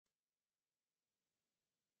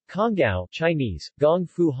Congou Chinese,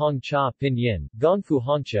 Gongfu Hongcha Pinyin, Gongfu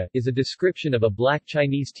Hongcha, is a description of a black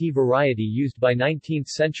Chinese tea variety used by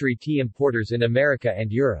 19th-century tea importers in America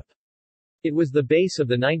and Europe. It was the base of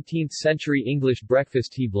the 19th-century English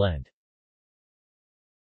breakfast tea blend.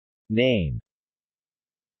 Name.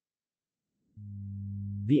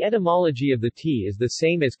 The etymology of the tea is the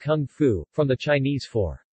same as Kung Fu, from the Chinese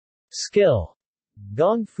for skill,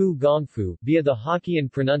 Gongfu via the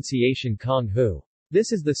Hokkien pronunciation Kong Hu.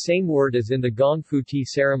 This is the same word as in the Gongfu tea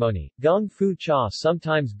ceremony, Gong Fu Cha,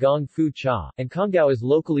 sometimes Gong Fu Cha, and Congou is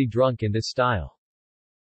locally drunk in this style.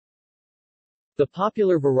 The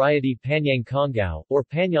popular variety Panyang Congou, or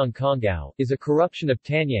Panyang Congou, is a corruption of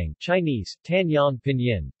Tanyang Chinese, Tanyang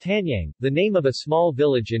Pinyin, Tanyang, the name of a small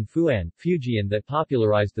village in Fujian that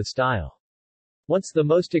popularized the style. Once the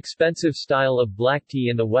most expensive style of black tea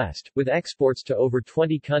in the West, with exports to over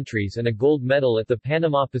 20 countries and a gold medal at the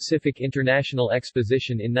Panama Pacific International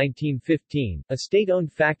Exposition in 1915, a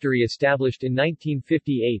state-owned factory established in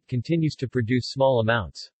 1958 continues to produce small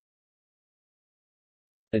amounts.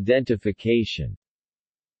 Identification.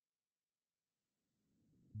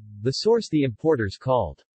 The source the importers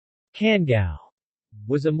called Congou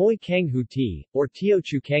was Amoy Kanghu tea, or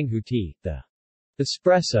Teochew Kanghu tea, the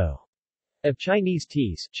espresso of Chinese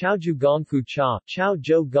teas, Chaozhou Gongfu Cha, Chao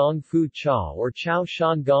Zhou Gongfu Cha or Chao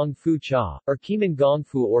Shan Gongfu Cha, or Kimen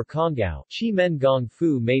Gongfu or Congou, Chi Men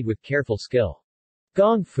Gongfu made with careful skill.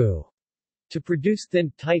 Gongfu, to produce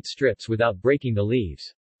thin, tight strips without breaking the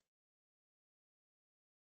leaves.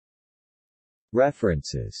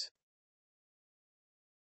 References.